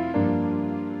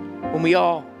 When we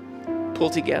all pull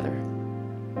together.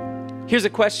 Here's a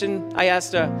question I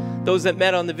asked those that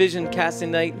met on the vision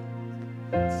casting night.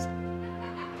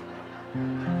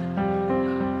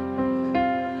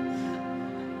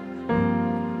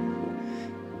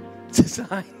 It's a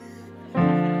sign.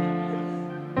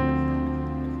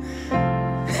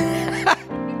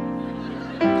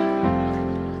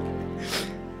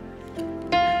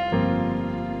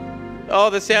 Oh,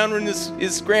 the sound room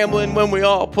is scrambling when we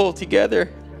all pull together.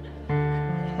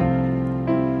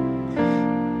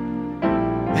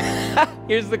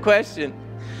 Here's the question.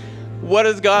 What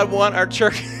does God want our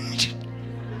church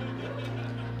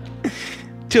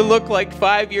to look like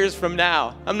 5 years from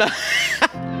now? I'm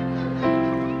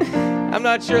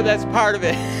not sure that's part of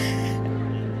it.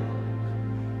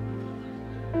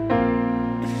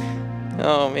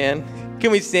 Oh, man.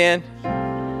 Can we stand?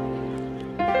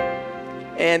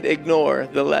 And ignore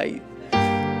the light.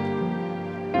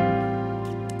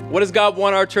 What does God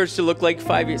want our church to look like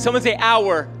 5 years? Someone say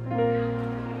our.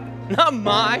 Not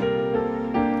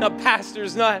mine. Not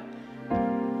pastors. Not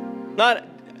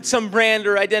some brand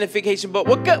or identification. But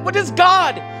what does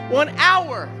God want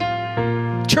our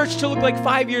church to look like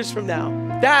 5 years from now?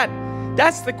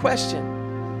 That's the question.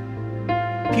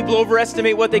 People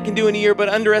overestimate what they can do in a year, but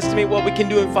underestimate what we can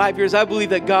do in 5 years. I believe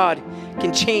that God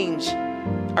can change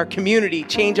our community,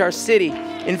 change our city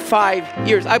in 5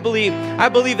 years. I believe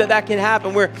that can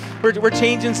happen. We're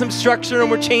changing some structure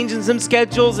and we're changing some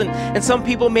schedules, and some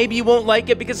people, maybe you won't like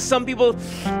it because some people,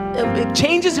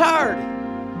 change is hard.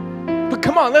 But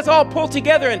come on, let's all pull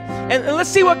together and let's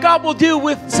see what God will do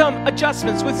with some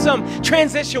adjustments, with some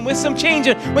transition, with some change.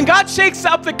 And when God shakes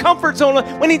up the comfort zone,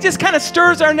 when he just kind of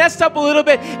stirs our nest up a little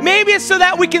bit, maybe it's so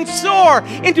that we can soar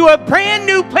into a brand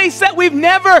new place that we've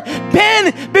never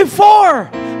been before.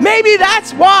 Maybe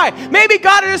that's why. Maybe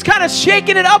God is kind of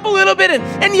shaking it up a little bit.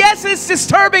 And yes, it's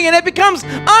disturbing and it becomes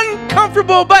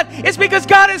uncomfortable, but it's because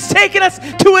God has taken us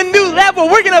to a new level.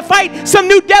 We're going to fight some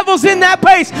new devils in that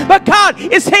place, but God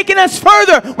is taking us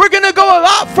further. We're going to go a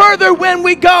lot further when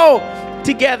we go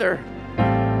together.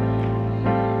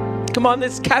 Come on,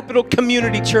 this Capital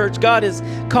Community Church, God is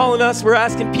calling us. We're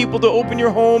asking people to open your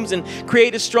homes and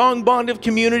create a strong bond of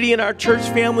community in our church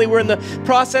family. We're in the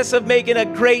process of making a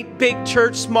great big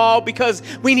church small because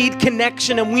we need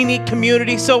connection and we need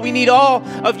community. So we need all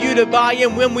of you to buy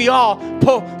in when we all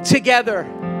pull together.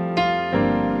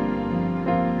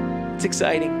 It's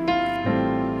exciting.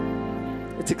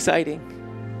 It's exciting.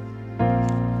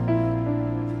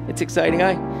 It's exciting.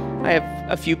 I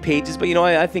have a few pages, but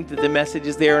I think that the message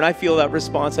is there, and I feel that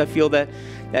response. I feel that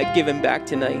giving back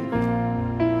tonight.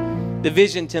 The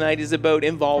vision tonight is about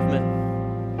involvement.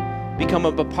 Become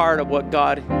a part of what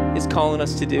God is calling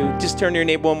us to do. Just turn to your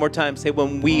neighbor one more time. Say,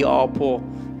 when we all pull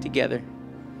together.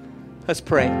 Let's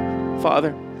pray.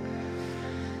 Father,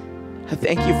 I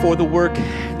thank you for the work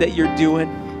that you're doing.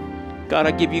 God,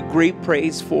 I give you great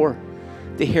praise for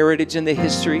the heritage and the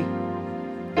history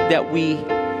that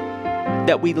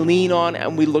we lean on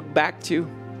and we look back to.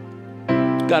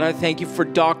 God, I thank you for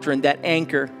doctrine, that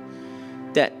anchor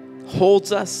that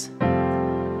holds us.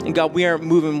 And God, we aren't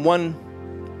moving one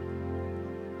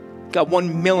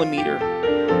millimeter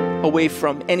away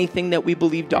from anything that we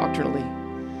believe doctrinally.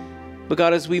 But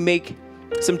God, as we make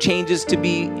some changes to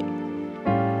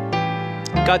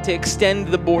extend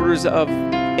the borders of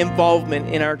involvement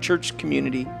in our church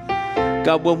community.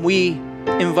 God, when we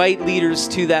invite leaders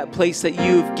to that place that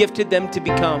you've gifted them to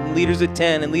become, leaders of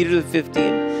 10 and leaders of 50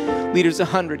 and leaders of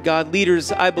 100. God,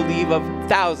 leaders, I believe, of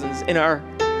thousands in our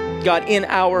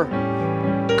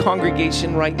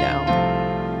congregation right now.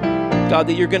 God,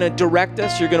 that you're going to direct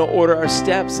us, you're going to order our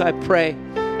steps. I pray,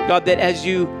 God, that as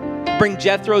you bring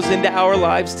Jethros into our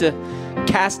lives to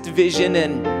cast vision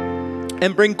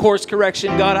and bring course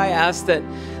correction, God, I ask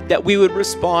that we would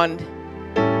respond,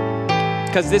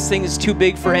 because this thing is too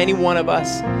big for any one of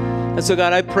us. And so,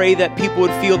 God, I pray that people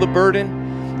would feel the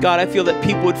burden. God, I feel that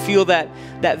people would feel that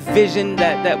vision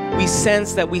that we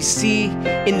sense, that we see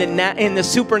in the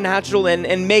supernatural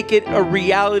and make it a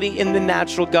reality in the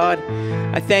natural. God,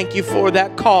 I thank you for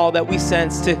that call that we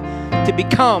sense to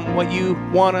become what you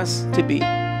want us to be.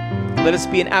 Let us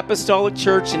be an apostolic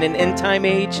church in an end-time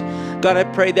age. God, I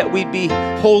pray that we'd be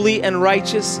holy and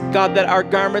righteous. God, that our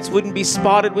garments wouldn't be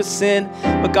spotted with sin.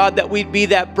 But God, that we'd be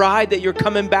that bride that you're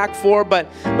coming back for. But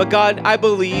God, I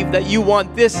believe that you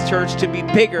want this church to be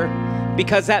bigger,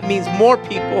 because that means more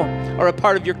people are a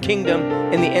part of your kingdom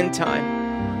in the end time.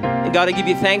 And God, I give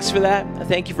you thanks for that. I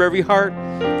thank you for every heart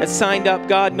that's signed up,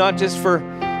 God, not just for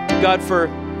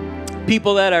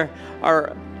people that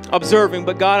are observing,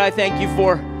 but God, I thank you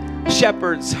for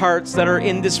shepherds' hearts that are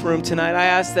in this room tonight. I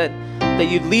ask that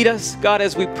you'd lead us, God,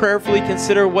 as we prayerfully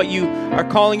consider what you are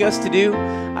calling us to do.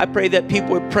 I pray that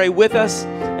people would pray with us,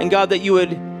 and God, that you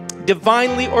would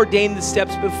divinely ordain the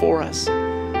steps before us.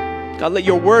 God, let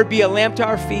your word be a lamp to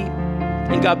our feet,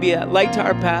 and God, be a light to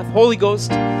our path. Holy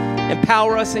Ghost,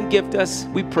 empower us and gift us,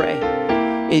 we pray.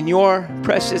 In your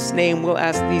precious name we'll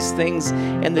ask these things.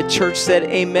 And the church said,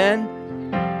 amen.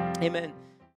 Amen.